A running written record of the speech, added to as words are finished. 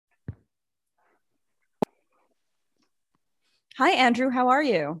Hi, Andrew. How are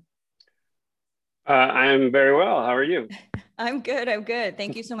you? I'm very well. How are you? I'm good. I'm good.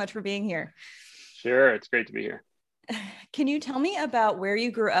 Thank you so much for being here. Sure, it's great to be here. Can you tell me about where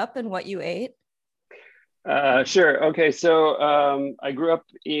you grew up and what you ate? Sure. Okay, so I grew up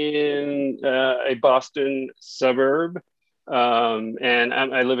in a Boston suburb, and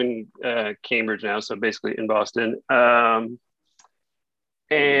I live in Cambridge now, so basically in Boston.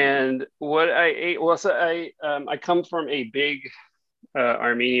 And what I ate, well, so I come from a big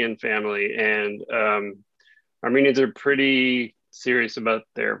Armenian family, and Armenians are pretty serious about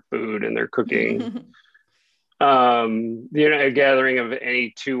their food and their cooking. A gathering of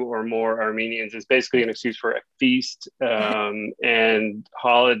any two or more Armenians is basically an excuse for a feast, and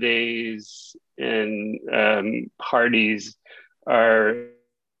holidays and parties are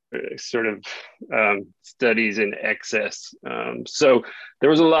sort of studies in excess. So there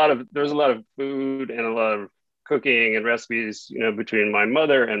was a lot of food and a lot of cooking and recipes, between my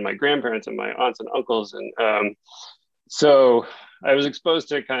mother and my grandparents and my aunts and uncles, and so I was exposed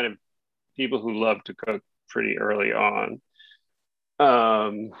to kind of people who love to cook pretty early on.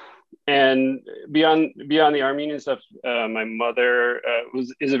 Um, and beyond the Armenian stuff, my mother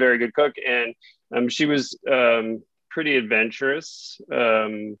was is a very good cook, and she was pretty adventurous.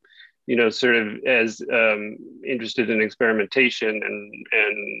 Sort of as interested in experimentation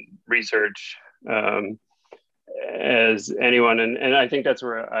and research as anyone, and I think that's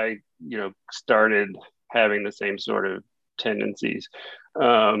where I started having the same sort of tendencies.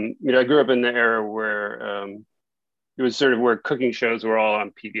 I grew up in the era where it was sort of where cooking shows were all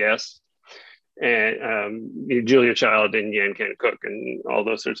on PBS, and Julia Child and Yan Can Cook and all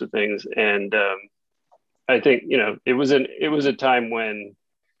those sorts of things. And I think it was a time when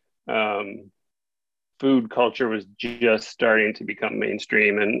um, food culture was just starting to become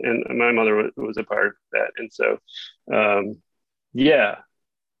mainstream, and my mother was a part of that. And so, um, yeah,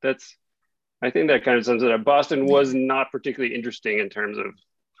 that's I think that kind of sums it up. Boston was not particularly interesting in terms of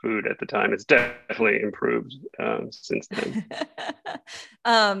food at the time. It's definitely improved since then.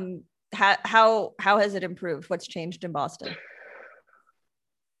 um, how has it improved? What's changed in Boston?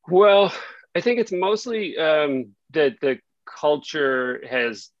 Well, I think it's mostly that the culture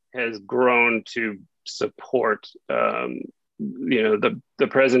has grown to support the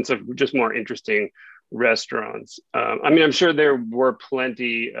presence of just more interesting restaurants. I mean, I'm sure there were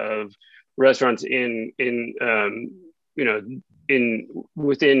plenty of restaurants you know in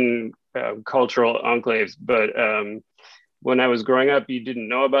within cultural enclaves, but when I was growing up, you didn't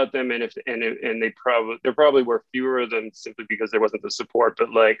know about them, and there probably were fewer of them simply because there wasn't the support.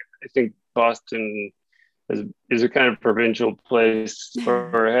 But like I think Boston is a kind of provincial place,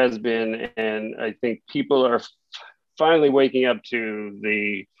 or has been, and I think people are finally waking up to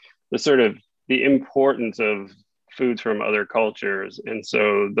the sort of the importance of foods from other cultures, and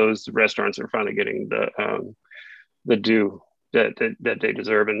so those restaurants are finally getting the due that they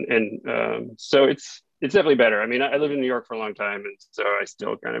deserve, and so it's definitely better. I mean, I lived in New York for a long time, and so I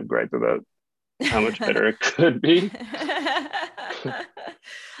still kind of gripe about how much better it could be.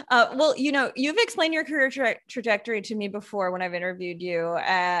 Well, you've explained your career trajectory to me before when I've interviewed you,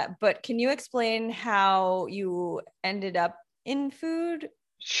 but can you explain how you ended up in food?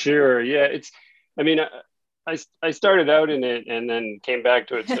 Sure, yeah, I mean, I started out in it and then came back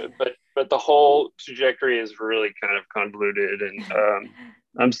to it, but the whole trajectory is really kind of convoluted, and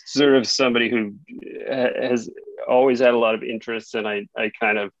I'm sort of somebody who has always had a lot of interests, and I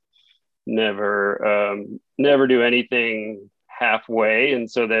kind of never do anything halfway, and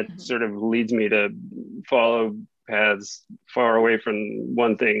so that sort of leads me to follow paths far away from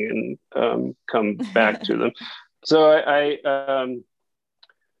one thing and come back to them. So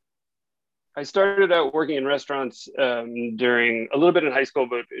I started out working in restaurants during a little bit in high school,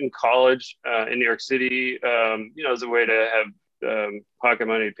 but in college in New York City, as a way to have pocket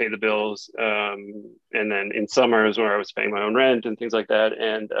money to pay the bills. And then in summers where I was paying my own rent and things like that.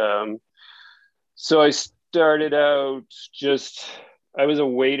 And so I started out I was a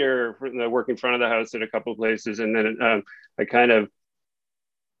waiter for the work in front of the house at a couple of places. And then I kind of,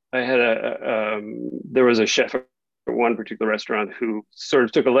 I had there was a chef at one particular restaurant who sort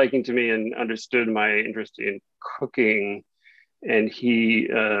of took a liking to me and understood my interest in cooking. And he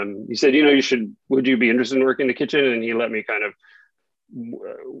said, would you be interested in working in the kitchen? And he let me kind of,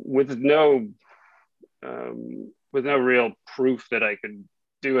 with no real proof that I could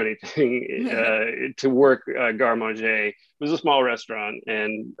do anything to work garde-manger. It was a small restaurant,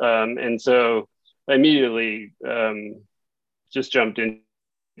 and so I immediately just jumped into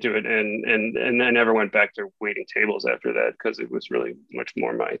it, and I never went back to waiting tables after that because it was really much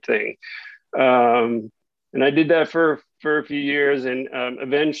more my thing. And I did that for for a few years, and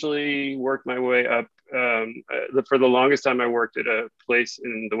eventually worked my way up. For the longest time, I worked at a place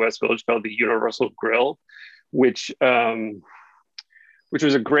in the West Village called the Universal Grill, which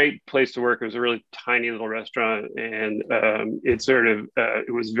was a great place to work. It was a really tiny little restaurant, and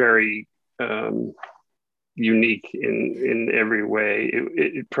it was very unique in every way.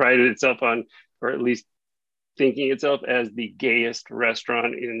 It prided itself on, or at least thinking itself as, the gayest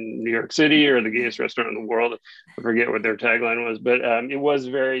restaurant in New York City, or the gayest restaurant in the world. I forget what their tagline was, but it was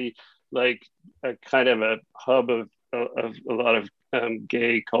very like a kind of a hub of a lot of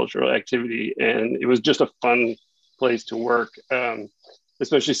gay cultural activity, and it was just a fun place to work,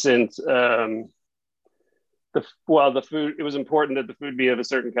 especially since the food. It was important that the food be of a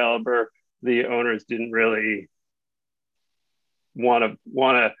certain caliber. The owners didn't really want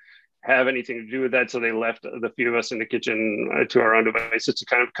to have anything to do with that, so they left the few of us in the kitchen to our own devices to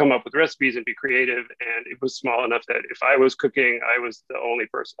kind of come up with recipes and be creative. And it was small enough that if I was cooking, I was the only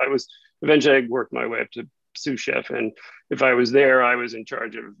person. Eventually I worked my way up to sous chef, and if I was there, I was in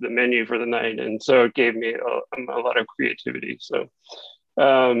charge of the menu for the night, and so it gave me a lot of creativity. So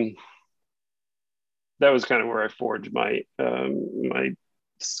that was kind of where I forged my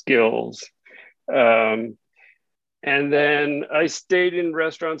skills. And then I stayed in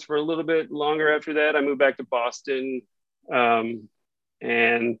restaurants for a little bit longer after that. I moved back to Boston, but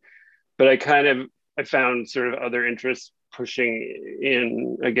I found sort of other interests pushing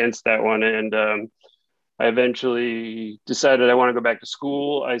in against that one, and I eventually decided I want to go back to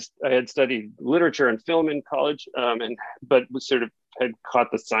school. I had studied literature and film in college, but was sort of had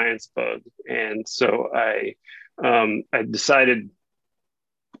caught the science bug, and so I decided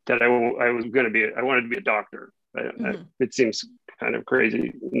that I wanted to be a doctor. It seems kind of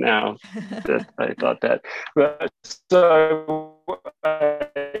crazy now that I thought that, but so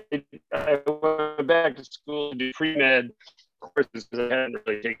I went back to school to do pre-med courses because I hadn't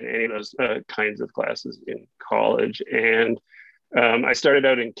really taken any of those kinds of classes in college, and I started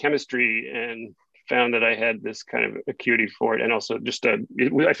out in chemistry and found that I had this kind of acuity for it, and also just I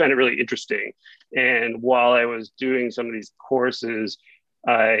found it really interesting. And while I was doing some of these courses,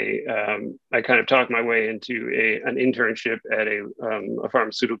 I kind of talked my way into an internship at a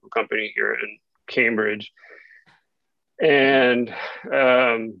pharmaceutical company here in Cambridge, and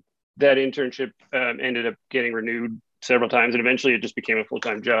that internship ended up getting renewed several times, and eventually it just became a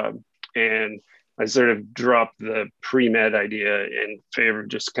full-time job. And I sort of dropped the pre-med idea in favor of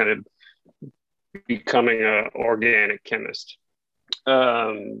just kind of becoming an organic chemist,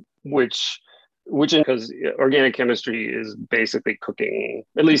 which because organic chemistry is basically cooking,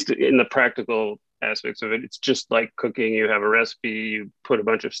 at least in the practical aspects of it. It's just like cooking. You have a recipe, you put a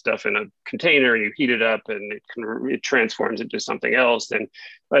bunch of stuff in a container, you heat it up, and it transforms into something else. And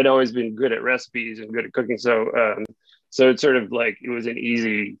I'd always been good at recipes and good at cooking, so it's sort of like it was an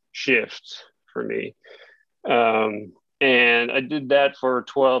easy shift for me. And I did that for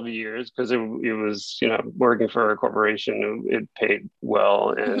 12 years because it was, working for a corporation. It paid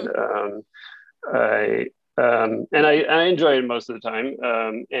well, and I enjoyed it most of the time.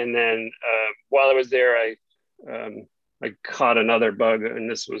 And then while I was there, I caught another bug, and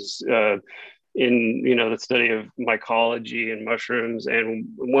this was in the study of mycology and mushrooms. And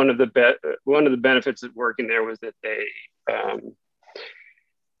one of the benefits of working there was that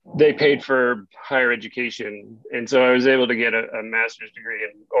they paid for higher education, and so I was able to get a master's degree,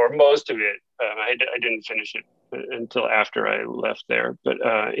 or most of it. I didn't finish it until after I left there, but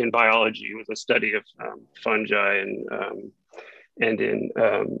in biology, with a study of fungi and in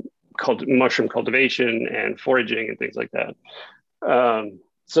mushroom cultivation and foraging and things like that.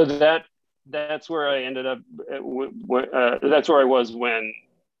 So that's where I ended up. That's where I was when,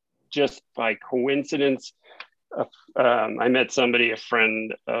 just by coincidence, I met somebody, a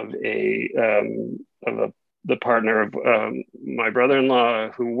friend of the partner of my brother-in-law,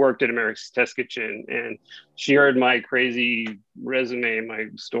 who worked at America's Test Kitchen, and she heard my crazy resume, my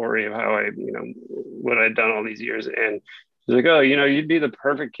story of how what I'd done all these years, and she's like, "Oh, you'd be the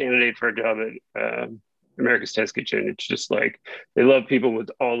perfect candidate for a job at America's Test Kitchen. It's just like they love people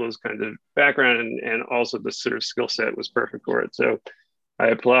with all those kinds of background, and also the sort of skill set was perfect for it." So I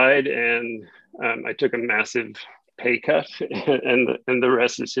applied, and I took a massive pay cut, and the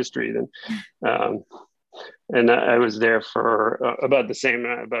rest is history. Then, and I was there for about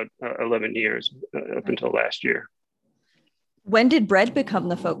 11 years, up until last year. When did bread become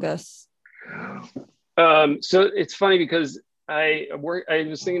the focus? So it's funny because I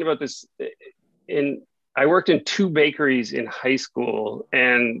was thinking about this. I worked in 2 bakeries in high school,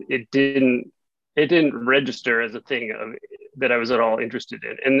 and it didn't register as a thing that I was at all interested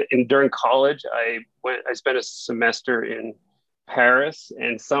in. And during college, I spent a semester in Paris,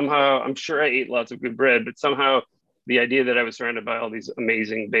 and somehow I'm sure I ate lots of good bread, but somehow the idea that I was surrounded by all these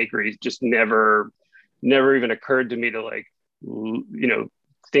amazing bakeries just never even occurred to me to like,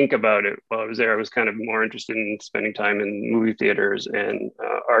 think about it while I was there. I was kind of more interested in spending time in movie theaters and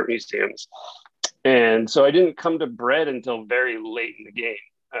art museums. And so I didn't come to bread until very late in the game.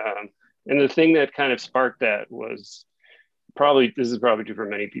 And the thing that kind of sparked that was this is probably true for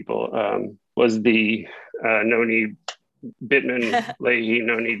many people, was the no knead Bittman Leahy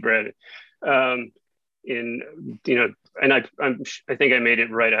no knead bread. In and I think I made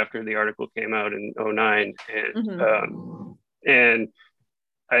it right after the article came out in 2009, and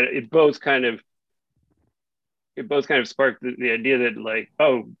it both kind of sparked the idea that like,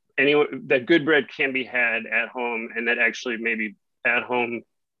 oh, that good bread can be had at home, and that actually maybe at home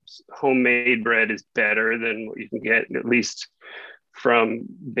homemade bread is better than what you can get at least from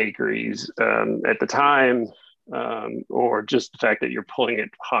bakeries at the time, or just the fact that you're pulling it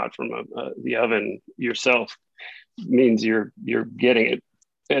hot from the oven yourself means you're getting it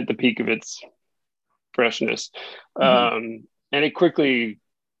at the peak of its freshness. And I quickly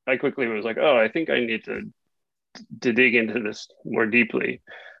was like, oh, I think I need to dig into this more deeply.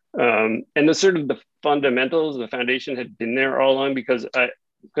 And the sort of the fundamentals, the foundation had been there all along, because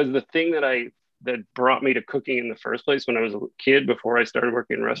the thing that brought me to cooking in the first place when I was a kid, before I started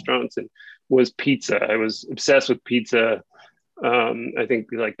working in restaurants, and was pizza. I was obsessed with pizza. I think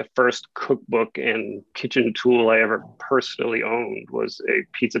like the first cookbook and kitchen tool I ever personally owned was a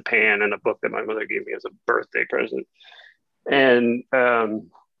pizza pan and a book that my mother gave me as a birthday present. And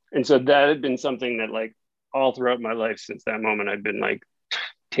so that had been something that like all throughout my life since that moment, I'd been like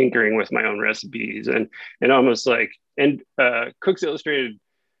tinkering with my own recipes and almost like, and Cooks Illustrated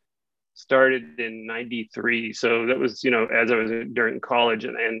started in 93. So that was, as I was during college,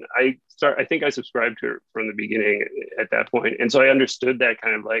 and I think I subscribed to it from the beginning at that point. And so I understood that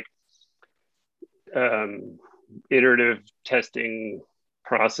kind of like iterative testing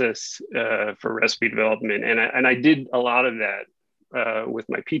process for recipe development. And I did a lot of that with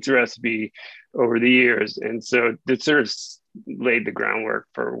my pizza recipe over the years. And so it sort of laid the groundwork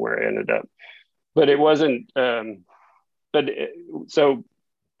for where I ended up. But it wasn't, so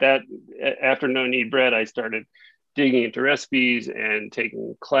that after No Knead Bread, I started digging into recipes and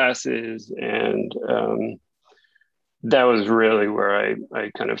taking classes. And that was really where I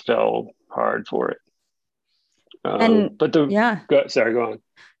kind of fell hard for it. But go on.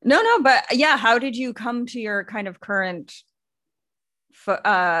 No, but yeah, how did you come to your kind of current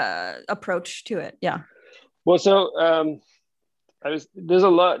approach to it? Yeah. Well, so there's a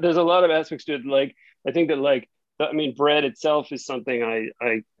lot of aspects to it. Like, I think that like, I mean, bread itself is something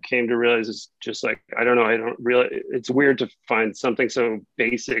I came to realize is just like, I don't know, it's weird to find something so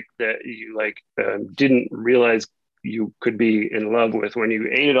basic that you like didn't realize you could be in love with when you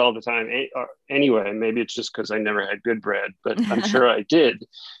ate it all the time. Anyway, maybe it's just because I never had good bread, but I'm sure I did.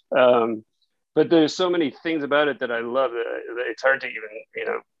 But there's so many things about it that I love that it's hard to even,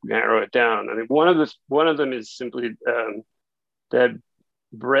 narrow it down. I mean, one of them is simply that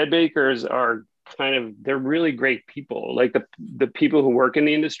bread bakers are they're really great people. Like the people who work in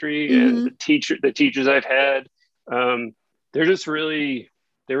the industry and the teachers I've had, they're just really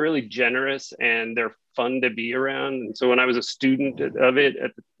generous and they're fun to be around. And so when I was a student of it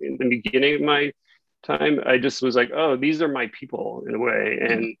in the beginning of my time, I just was like, oh, these are my people in a way,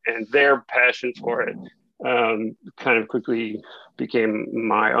 and their passion for it kind of quickly became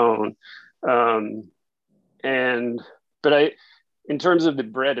my own. But in terms of the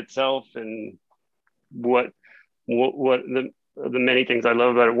bread itself and what the many things I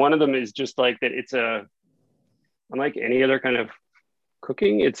love about it, one of them is just like that it's unlike any other kind of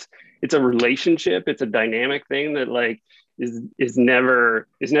cooking, it's a relationship, it's a dynamic thing that like is never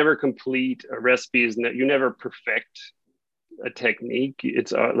complete. A recipe you never perfect a technique.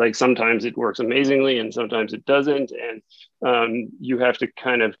 It's like sometimes it works amazingly and sometimes it doesn't, and you have to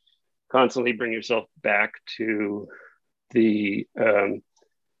kind of constantly bring yourself back to the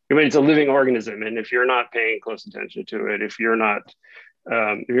I mean, it's a living organism, and if you're not paying close attention to it, if you're not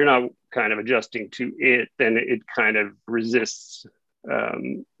kind of adjusting to it, then it kind of resists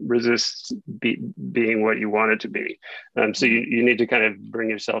being what you want it to be. So you need to kind of bring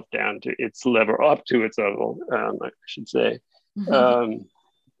yourself down to its level, up to its level, I should say.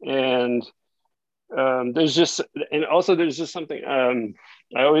 And there's just something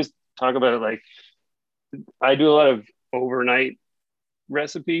I always talk about it, like I do a lot of overnight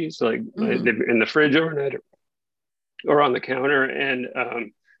recipes, like in the fridge overnight or on the counter,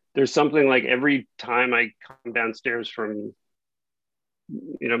 and there's something like every time I come downstairs from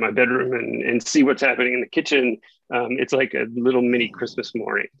my bedroom and see what's happening in the kitchen, it's like a little mini Christmas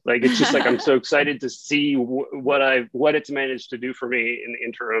morning. Like, it's just like, I'm so excited to see what it's managed to do for me in the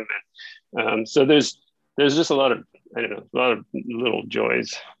interim. And so there's just a lot of, I don't know, a lot of little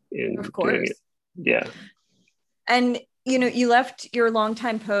joys in Of course. doing it. Yeah. And you left your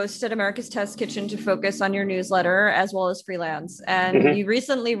longtime post at America's Test Kitchen to focus on your newsletter as well as freelance. And you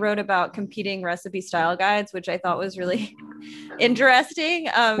recently wrote about competing recipe style guides, which I thought was really interesting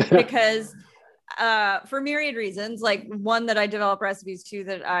because for myriad reasons, like one, that I develop recipes to,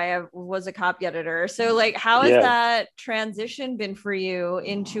 that was a copy editor. So like, how has that transition been for you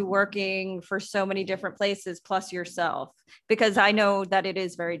into working for so many different places plus yourself? Because I know that it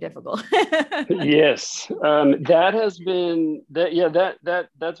is very difficult. Yes. That has been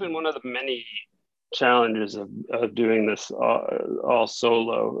that's been one of the many challenges of doing this all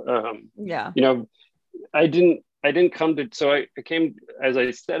solo. I didn't come to, so I came, as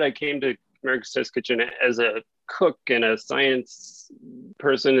I said, I came to America's Test Kitchen as a cook and a science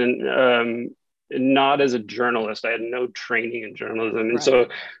person, and not as a journalist. I had no training in journalism, and so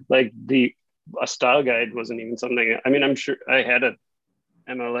like a style guide wasn't even something. I mean, I'm sure I had a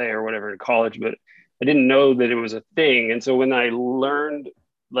MLA or whatever in college, but I didn't know that it was a thing. And so when I learned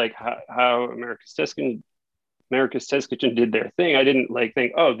like how America's Test Kitchen did their thing, I didn't like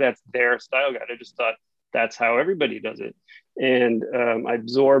think, oh, that's their style guide. I just thought that's how everybody does it. And I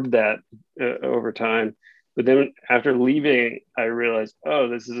absorbed that over time. But then after leaving, I realized, oh,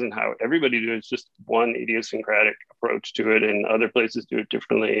 this isn't how everybody does it. It's just one idiosyncratic approach to it, and other places do it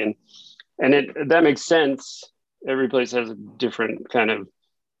differently. And that makes sense. Every place has a different kind of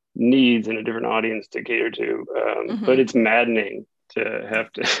needs and a different audience to cater to. But it's maddening to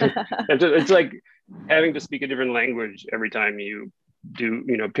have to, it's like having to speak a different language every time you do,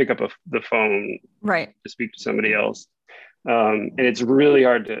 pick up the phone to speak to somebody else. And it's really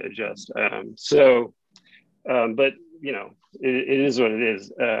hard to adjust. But it is what it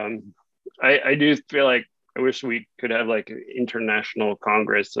is. I do feel like I wish we could have like an international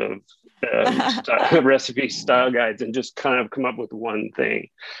congress of recipe style guides and just kind of come up with one thing.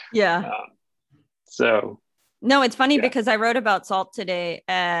 Yeah. No, it's funny because I wrote about salt today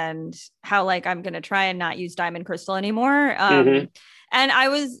and how like I'm going to try and not use diamond crystal anymore. And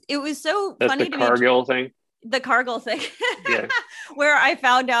it was so funny to me. The Cargill thing, where I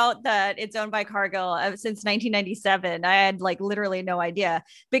found out that it's owned by Cargill since 1997. I had like literally no idea,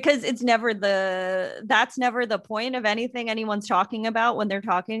 because that's never the point of anything anyone's talking about when they're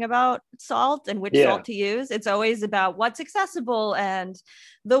talking about salt and which salt to use. It's always about what's accessible and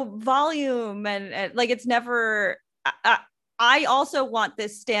the volume, and like, it's never, I also want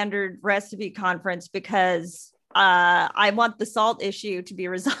this standard recipe conference because I want the salt issue to be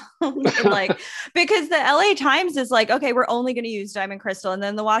resolved. Like, because the LA Times is like, okay, we're only going to use diamond crystal. And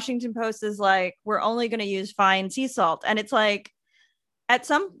then the Washington Post is like, we're only going to use fine sea salt. And it's like, how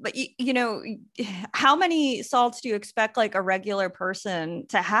many salts do you expect like a regular person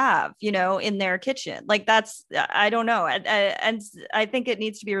to have, in their kitchen? Like, I don't know. And I think it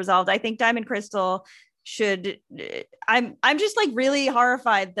needs to be resolved. I think diamond crystal I'm just like really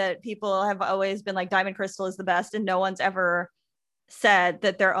horrified that people have always been like diamond crystal is the best, and no one's ever said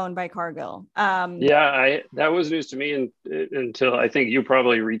that they're owned by Cargill. That was news to me until I think you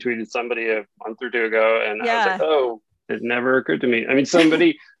probably retweeted somebody a month or two ago, and I was like, oh, it never occurred to me. I mean,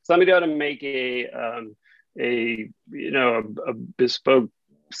 somebody ought to make a bespoke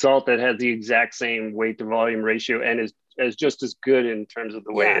salt that has the exact same weight to volume ratio and is just as good in terms of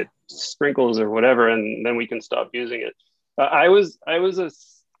the way it sprinkles or whatever, and then we can stop using it. I was a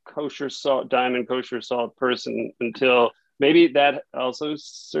diamond kosher salt person until maybe that also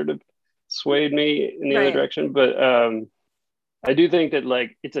sort of swayed me in the other direction. But I do think that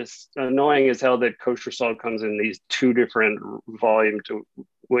like it's annoying as hell that kosher salt comes in these two different volume to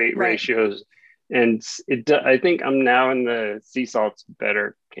weight ratios, and I think I'm now in the sea salt's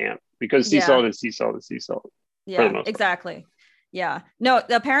better camp, because sea salt is sea salt is sea salt. Yeah, exactly. Yeah. No,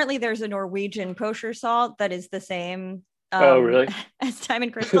 apparently there's a Norwegian kosher salt that is the same really? as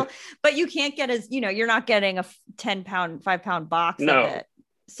diamond crystal, but you can't get you're not getting a 5-pound box of it.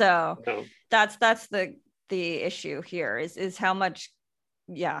 So that's the issue here is how much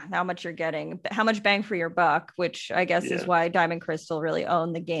you're getting, how much bang for your buck, which I guess is why diamond crystal really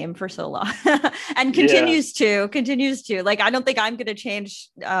owned the game for so long and continues to. Like, I don't think I'm going to change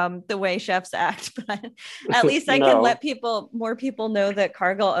the way chefs act, but at least I can let more people know that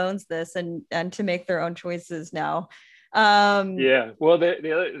Cargill owns this and to make their own choices now. Well,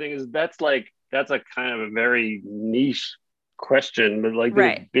 the other thing is that's a kind of a very niche question, but like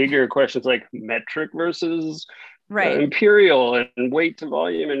the bigger questions like metric versus imperial and weight to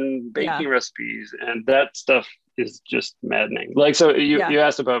volume and baking recipes, and that stuff is just maddening. Like, so you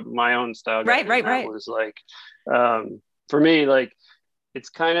asked about my own style guide. Right. That was like, for me, like, it's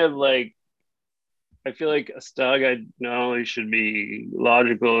kind of like, I feel like a style guide not only should be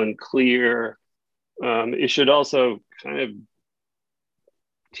logical and clear, it should also kind of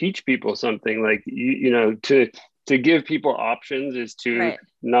teach people something. Like, you know, to give people options is to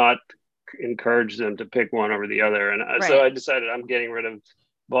not encourage them to pick one over the other. And so I decided I'm getting rid of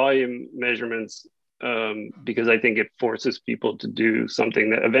volume measurements, because I think it forces people to do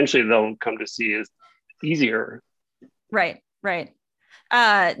something that eventually they'll come to see as easier. Right.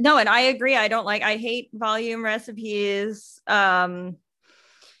 No, and I agree. I hate volume recipes.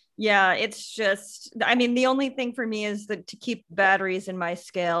 Yeah, it's just, I mean, the only thing for me is to keep batteries in my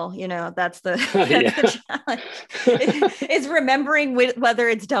scale. You know, that's the challenge. Is remembering whether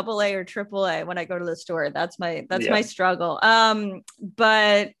it's AA or AAA when I go to the store. That's my struggle.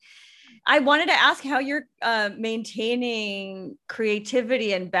 But I wanted to ask how you're maintaining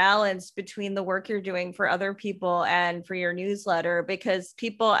creativity and balance between the work you're doing for other people and for your newsletter, because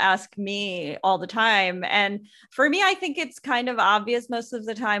people ask me all the time. And for me, I think it's kind of obvious most of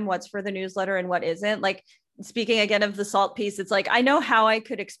the time what's for the newsletter and what isn't. Like, speaking again of the salt piece, it's like, I know how I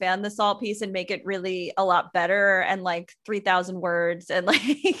could expand the salt piece and make it really a lot better and like 3,000 words and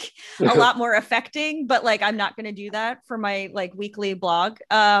like a lot more affecting, but like, I'm not going to do that for my like weekly blog.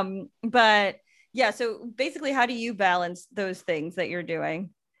 But yeah, so basically, how do you balance those things that you're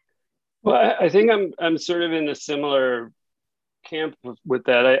doing? Well, I think I'm sort of in a similar camp with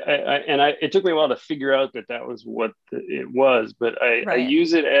that. It took me a while to figure out that was what it was, but I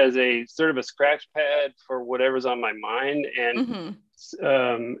use it as a sort of a scratch pad for whatever's on my mind, and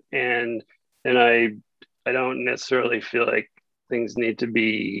I don't necessarily feel like things need to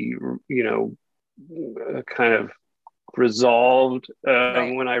be, you know, kind of resolved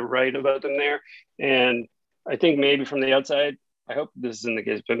when I write about them there. And I think maybe from the outside, I hope this isn't the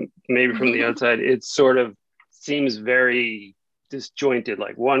case, but maybe from the outside, it sort of seems very disjointed.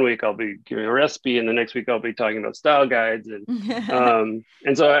 Like, one week I'll be giving a recipe and the next week I'll be talking about style guides, and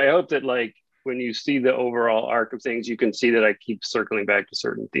so I hope that, like, when you see the overall arc of things, you can see that I keep circling back to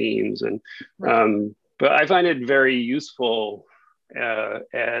certain themes. And but I find it very useful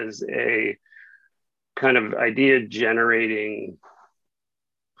as a kind of idea generating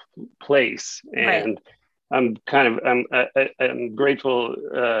place, and I'm grateful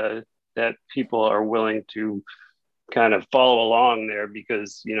that people are willing to kind of follow along there,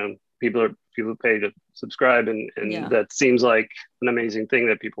 because, you know, people pay to subscribe, and that seems like an amazing thing,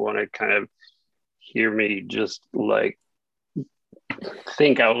 that people want to kind of hear me just like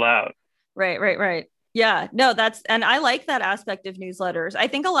think out loud. Right. Yeah, no, and I like that aspect of newsletters. I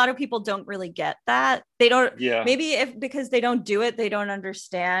think a lot of people don't really get that. They don't, maybe because they don't do it, they don't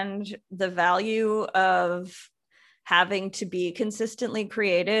understand the value of having to be consistently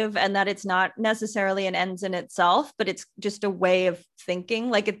creative, and that it's not necessarily an ends in itself, but it's just a way of thinking.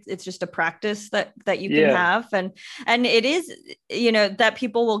 Like, it's just a practice that you can have. And it is, you know, that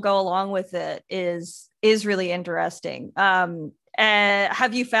people will go along with it is really interesting.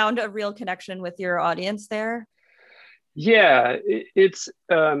 Have you found a real connection with your audience there? Yeah, it's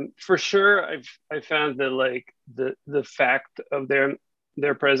for sure. I found that, like, the fact of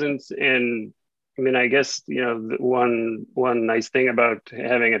their presence, and I mean, I guess, you know, one nice thing about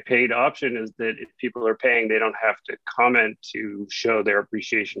having a paid option is that if people are paying, they don't have to comment to show their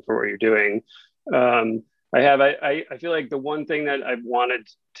appreciation for what you're doing. I feel like the one thing that I've wanted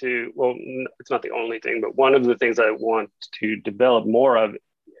to, well, it's not the only thing, but one of the things I want to develop more of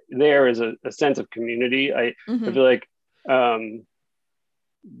there is a sense of community. I feel like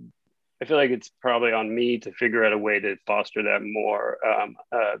it's probably on me to figure out a way to foster that more,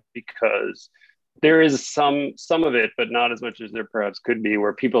 because there is some of it, but not as much as there perhaps could be,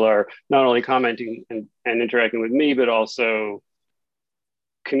 where people are not only commenting and interacting with me, but also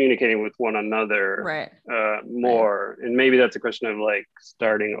communicating with one another more. And maybe that's a question of, like,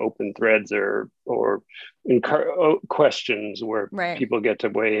 starting open threads or questions where people get to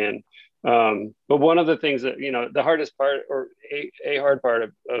weigh in. But one of the things that, you know, the hardest part, or a hard part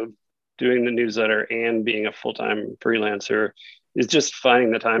of doing the newsletter and being a full-time freelancer, is just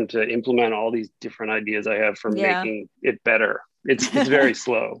finding the time to implement all these different ideas I have for making it better. It's very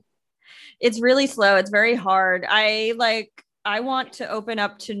slow. It's really slow. It's very hard. I want to open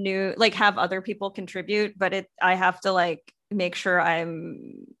up to new, like, have other people contribute, but I have to, like, make sure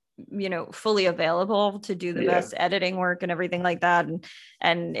I'm fully available to do the best editing work and everything like that.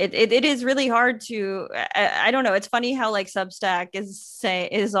 And it is really hard to, I don't know. It's funny how like Substack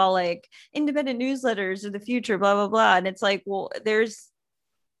is all like independent newsletters of the future, blah, blah, blah. And it's like, well,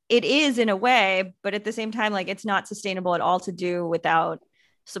 it is in a way, but at the same time, like it's not sustainable at all to do without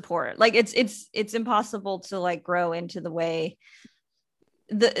support. Like it's impossible to like grow into the way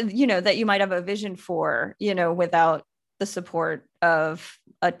that you might have a vision for, without the support of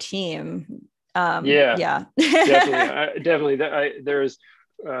a team. Definitely.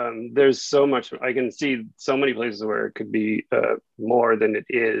 There's so much. I can see so many places where it could be more than it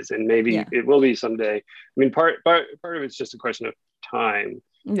is, and maybe it will be someday. I mean, part of it's just a question of time.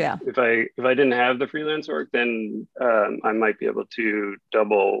 Yeah. If I didn't have the freelance work, then I might be able to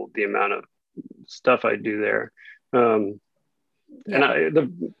double the amount of stuff I do there. And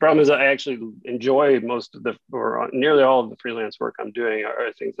the problem is I actually enjoy most of or nearly all of the freelance work I'm doing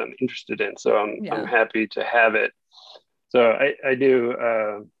are things I'm interested in. So I'm happy to have it. So I do.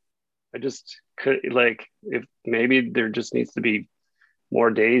 I just could, like, if maybe there just needs to be more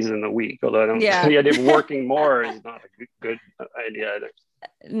days in the week, although I don't, the idea of working more is not a good idea either.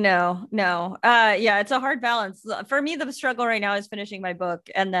 No. It's a hard balance. For me, the struggle right now is finishing my book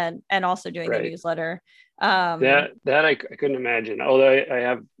and also doing the newsletter. That I couldn't imagine. Although I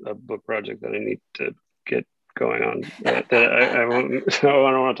have a book project that I need to get going on that I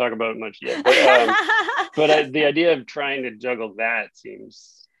don't want to talk about it much yet. But the idea of trying to juggle that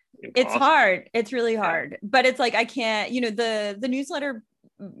seems impossible. It's hard. It's really hard. But it's like I can't. The newsletter,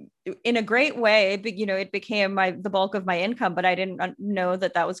 in a great way, it became the bulk of my income, but I didn't know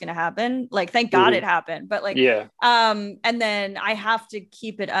that was going to happen. Like, thank God it happened, but and then I have to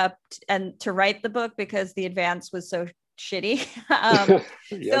keep it up and to write the book because the advance was so shitty.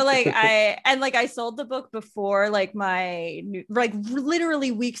 So like I sold the book before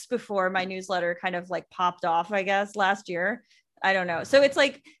literally weeks before my newsletter kind of like popped off, I guess, last year. I don't know. So it's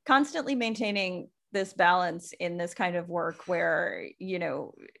like constantly maintaining this balance in this kind of work where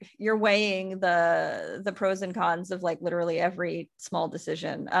you're weighing the pros and cons of like literally every small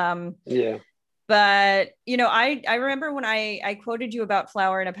decision. But I remember when I quoted you about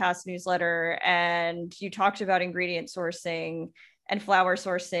flour in a past newsletter, and you talked about ingredient sourcing and flour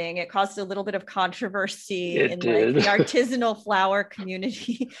sourcing. It caused a little bit of controversy like the artisanal flour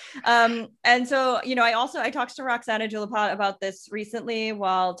community. And so, I talked to Roxana Gillipat about this recently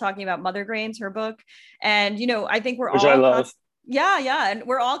while talking about Mother Grains, her book. And, I think which I love. And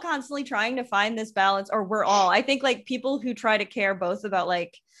we're all constantly trying to find this balance, or I think like people who try to care both about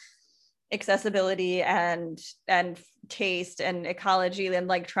like accessibility and taste and ecology and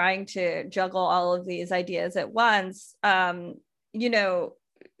like trying to juggle all of these ideas at once.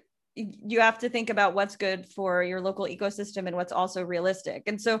 You have to think about what's good for your local ecosystem and what's also realistic.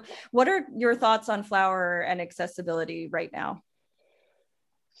 And so what are your thoughts on flour and accessibility right now?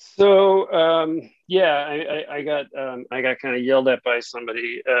 So I got kind of yelled at by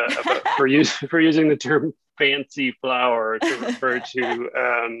somebody for using the term fancy flour to refer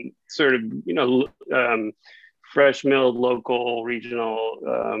to sort of fresh milled local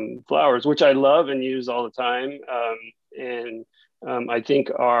regional flours, which I love and use all the time, and I think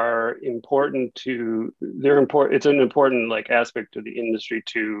are important they're important. It's an important like aspect of the industry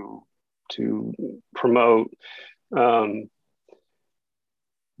to promote.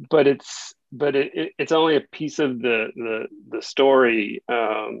 But it's only a piece of the story.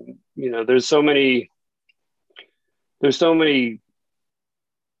 There's so many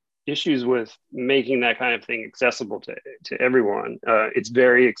issues with making that kind of thing accessible to everyone. It's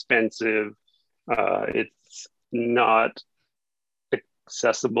very expensive. It's not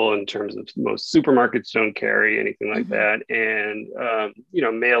accessible in terms of most supermarkets don't carry anything like that. And,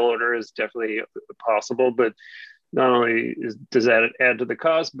 mail order is definitely possible, but not only does that add to the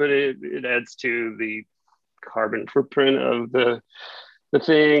cost, but it adds to the carbon footprint of the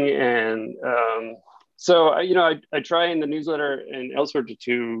thing. And so I try in the newsletter and elsewhere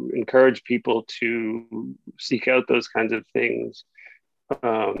to encourage people to seek out those kinds of things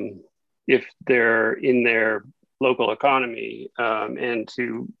if they're in their local economy, and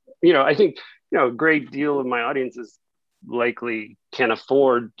to I think a great deal of my audience is likely can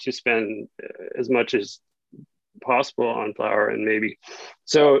afford to spend as much as possible on flour, and maybe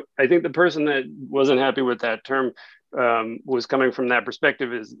so I think the person that wasn't happy with that term was coming from that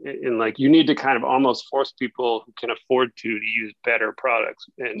perspective, is in like you need to kind of almost force people who can afford to use better products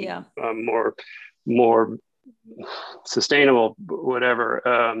and more sustainable whatever,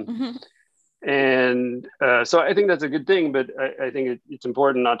 And so I think that's a good thing, but I think it's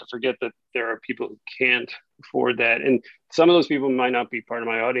important not to forget that there are people who can't afford that. And some of those people might not be part of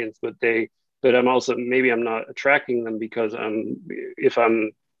my audience, but I'm also, maybe I'm not attracting them because if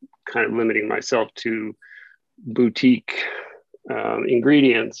I'm kind of limiting myself to boutique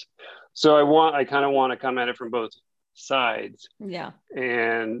ingredients. So I kind of want to come at it from both sides. Yeah.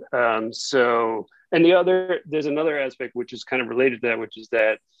 And there's another aspect which is kind of related to that, which is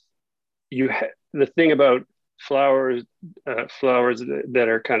that the thing about flowers that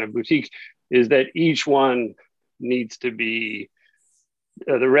are kind of boutique is that each one needs to be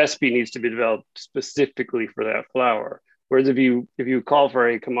the recipe needs to be developed specifically for that flower. Whereas if you call for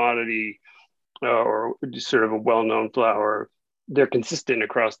a commodity or just sort of a well-known flower, they're consistent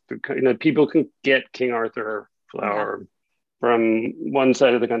across people can get King Arthur flower from one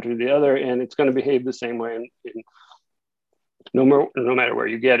side of the country to the other, and it's going to behave the same way no matter where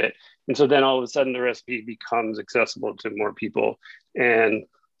you get it. And so then all of a sudden the recipe becomes accessible to more people. And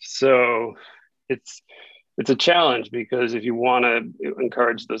so it's a challenge, because if you want to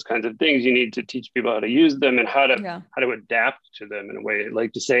encourage those kinds of things, you need to teach people how to use them and how to adapt to them in a way.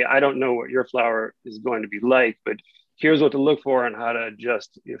 Like to say, I don't know what your flower is going to be like, but here's what to look for and how to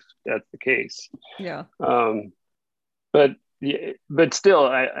adjust if that's the case. Yeah. But still,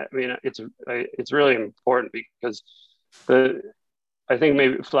 I mean, it's really important, because I think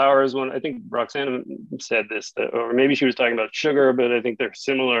maybe flour is one. I think Roxana said this, or maybe she was talking about sugar, but I think they're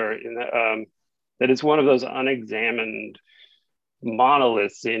similar in that it's one of those unexamined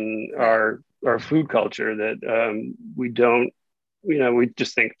monoliths in our food culture that we don't. We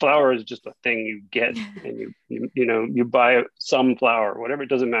just think flour is just a thing you get, and you buy some flour, whatever. It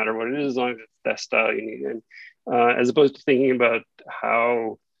doesn't matter what it is, as long as it's that style you need. And as opposed to thinking about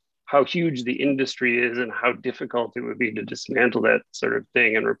how huge the industry is and how difficult it would be to dismantle that sort of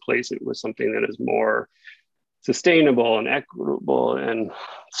thing and replace it with something that is more sustainable and equitable. And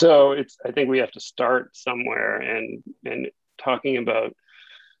so I think we have to start somewhere, and talking about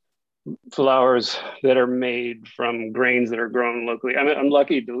flowers that are made from grains that are grown locally. I'm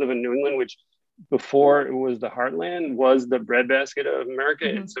lucky to live in New England, which before it was the heartland, was the breadbasket of America.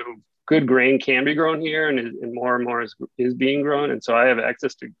 Mm-hmm. And so good grain can be grown here, and more is being grown. And so I have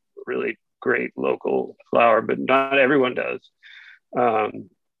access to really great local flour, but not everyone does.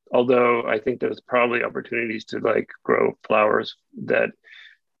 Although I think there's probably opportunities to grow flowers that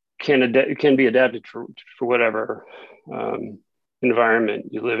can be adapted for whatever environment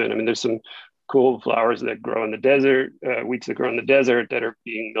you live in. I mean, there's some cool flowers that grow in the desert, wheats that grow in the desert that are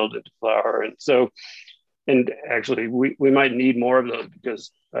being milled into flour. And actually we might need more of those,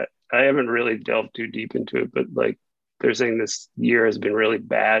 because I haven't really delved too deep into it, but they're saying this year has been really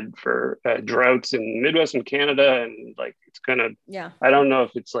bad for droughts in Midwestern Canada. And it's gonna, I don't know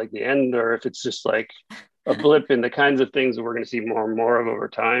if it's the end, or if it's just a blip in the kinds of things that we're going to see more and more of over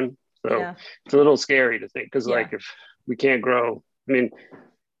time. So it's a little scary to think, because if we can't grow, I mean,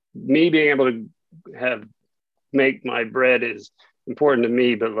 me being able to make my bread is important to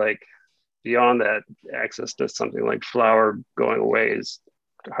me, but beyond that, access to something like flour going away is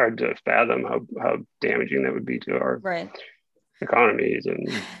hard to fathom how damaging that would be to our economies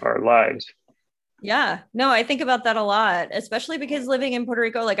and our lives. Yeah, no, I think about that a lot, especially because living in Puerto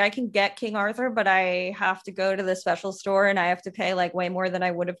Rico, I can get King Arthur, but I have to go to the special store and I have to pay way more than I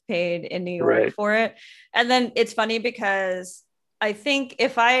would have paid in New York for it. And then it's funny because I think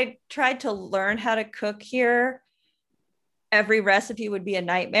if I tried to learn how to cook here, every recipe would be a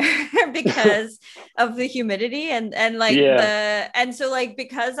nightmare because of the humidity and so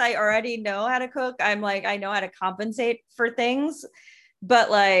because I already know how to cook, I'm I know how to compensate for things,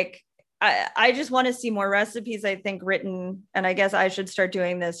 but I just want to see more recipes, I think, written, and I guess I should start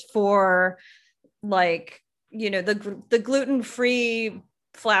doing this for the gluten-free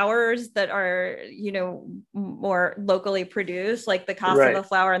flours that are more locally produced, like the cassava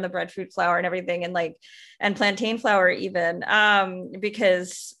flour and the breadfruit flour and everything, and plantain flour even,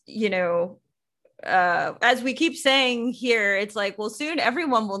 because as we keep saying here, it's well, soon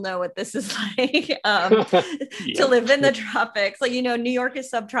everyone will know what this is like to live in the tropics. New York is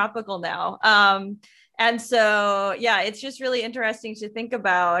subtropical now. And so, it's just really interesting to think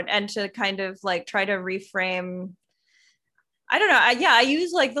about and to kind of try to reframe. I don't know. I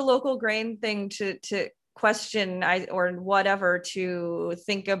use the local grain thing to question or whatever, to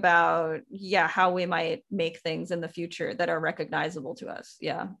think about, how we might make things in the future that are recognizable to us.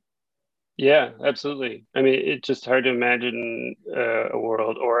 Yeah, absolutely. I mean, it's just hard to imagine a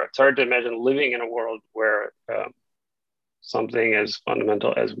world, or it's hard to imagine living in a world where something as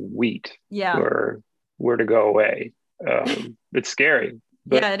fundamental as wheat were to go away. It's scary.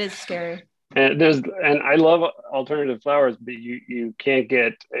 It is scary. and I love alternative flours, but you can't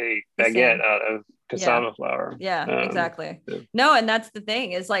get a baguette out of cassava flour. Yeah, exactly. Yeah. No, and that's the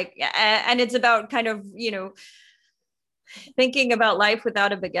thing is like, and it's about kind of, thinking about life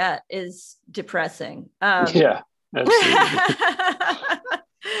without a baguette is depressing. Yeah, absolutely.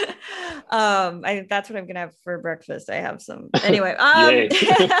 That's what I'm gonna have for breakfast. I have some anyway.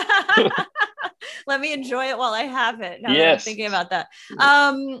 Let me enjoy it while I have it. Now that I'm thinking about that.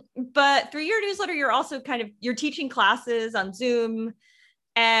 But through your newsletter, you're also you're teaching classes on Zoom,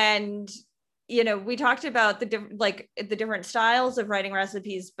 and we talked about the different styles of writing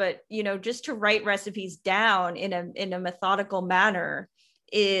recipes, but just to write recipes down in a methodical manner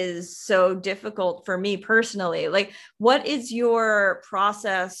is so difficult for me personally. Like, what is your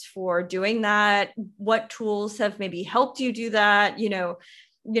process for doing that? What tools have maybe helped you do that?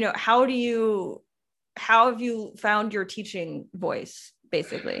 How have you found your teaching voice,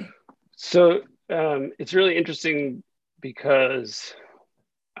 basically? So it's really interesting because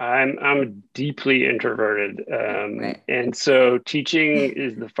I'm deeply introverted, right. And so teaching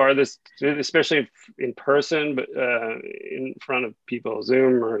is the farthest, especially in person, but in front of people,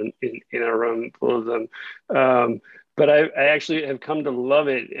 Zoom or in a room full of them. But I actually have come to love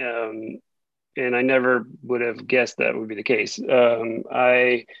it, and I never would have guessed that would be the case.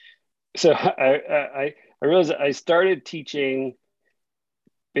 I realized I started teaching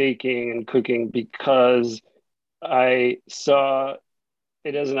baking and cooking because I saw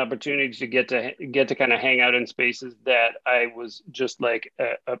it as an opportunity to get to kind of hang out in spaces that I was just like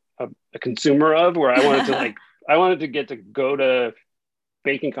a consumer of, where I wanted to get to go to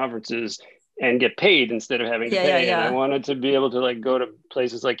baking conferences and get paid instead of having to pay. And I wanted to be able to like go to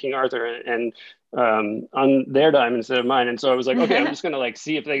places like King Arthur and on their dime instead of mine. And so I was like, okay, I'm just going to like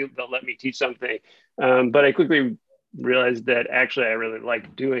see if they'll let me teach something. But I quickly realized that actually I really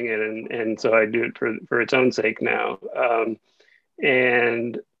like doing it. And so I do it for its own sake now.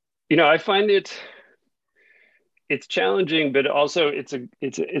 And I find it's challenging, but also it's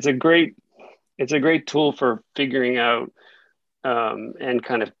a great tool for figuring out and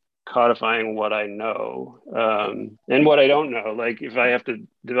kind of codifying what I know and what I don't know. Like if I have to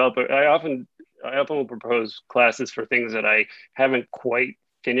develop I often will propose classes for things that I haven't quite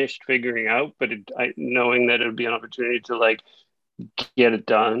finished figuring out, but knowing that it would be an opportunity to like get it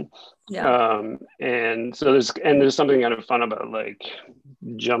done. Yeah. And so there's something kind of fun about like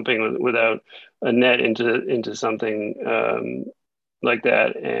jumping without a net into something like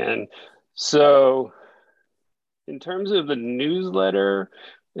that. And so in terms of the newsletter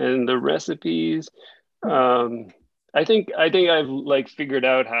and the recipes, I think I've like figured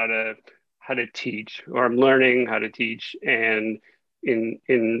out how to teach, or I'm learning how to teach, and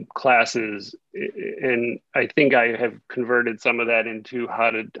in classes, and I think I have converted some of that into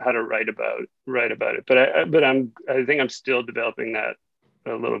how to write about it. But I think I'm still developing that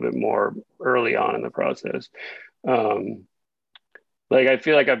a little bit more early on in the process. Like I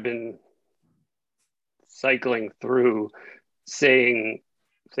feel like I've been cycling through saying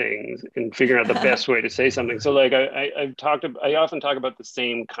things and figuring out the best way to say something. So like I often talk about the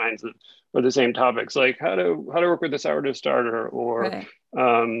same kinds of, or the same topics, like how to work with the sourdough starter, or right.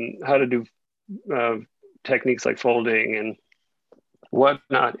 How to do techniques like folding and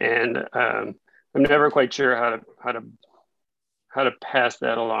whatnot. And I'm never quite sure how to pass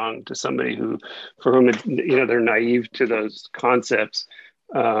that along to somebody for whom they're naive to those concepts.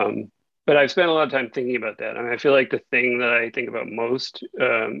 But I've spent a lot of time thinking about that. I mean, I feel like the thing that I think about most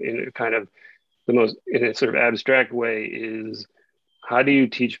in a kind of in a sort of abstract way is, how do you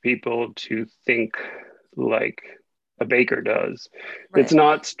teach people to think like a baker does? Right. It's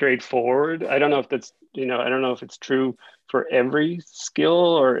not straightforward. I don't know if that's, I don't know if it's true for every skill,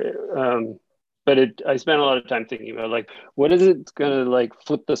 or, but I spent a lot of time thinking about like, what is it going to like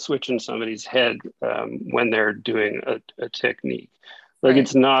flip the switch in somebody's head when they're doing a technique? Like, right.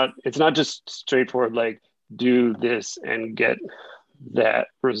 It's not just straightforward, like do this and get that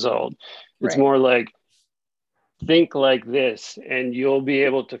result. It's right. more like, think like this and you'll be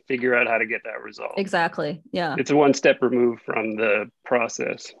able to figure out how to get that result. Exactly. Yeah. It's one step removed from the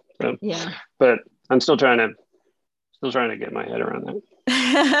process. So, yeah. But I'm still trying to get my head around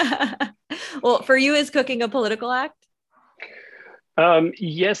that. Well, for you, is cooking a political act?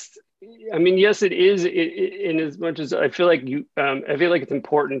 Yes. I mean, yes, it is. In as much as I feel like it's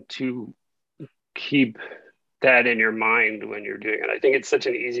important to keep that in your mind when you're doing it. I think it's such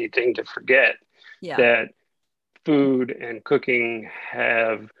an easy thing to forget that food and cooking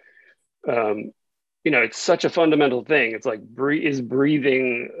have, it's such a fundamental thing. It's like, is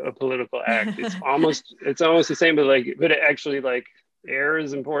breathing a political act? It's almost the same, but it actually like air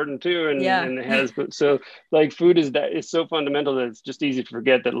is important too, and it has, so like food is so fundamental that it's just easy to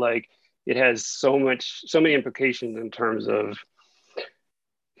forget that like it has so many implications in terms of,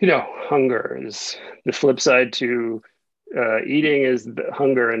 hunger is the flip side to eating is the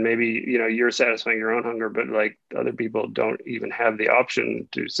hunger, and maybe you're satisfying your own hunger, but like other people don't even have the option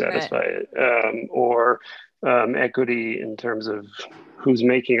to satisfy it, or equity in terms of who's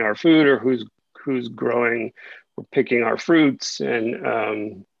making our food or who's growing or picking our fruits,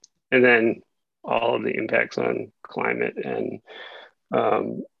 and then all of the impacts on climate and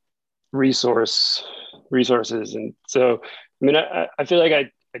resources. And so, I mean, I feel like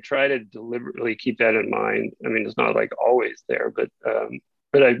I try to deliberately keep that in mind. I mean, it's not like always there, but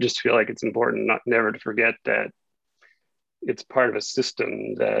I just feel like it's important never to forget that it's part of a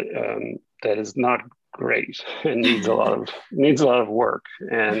system that is not great and needs a lot of work.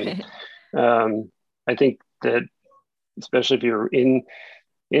 And I think that especially if you're in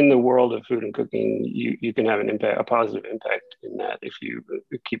the world of food and cooking, you can have a positive impact in that if you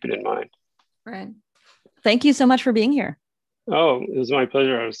keep it in mind. Right. Thank you so much for being here. Oh, it was my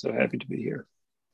pleasure. I was so happy to be here.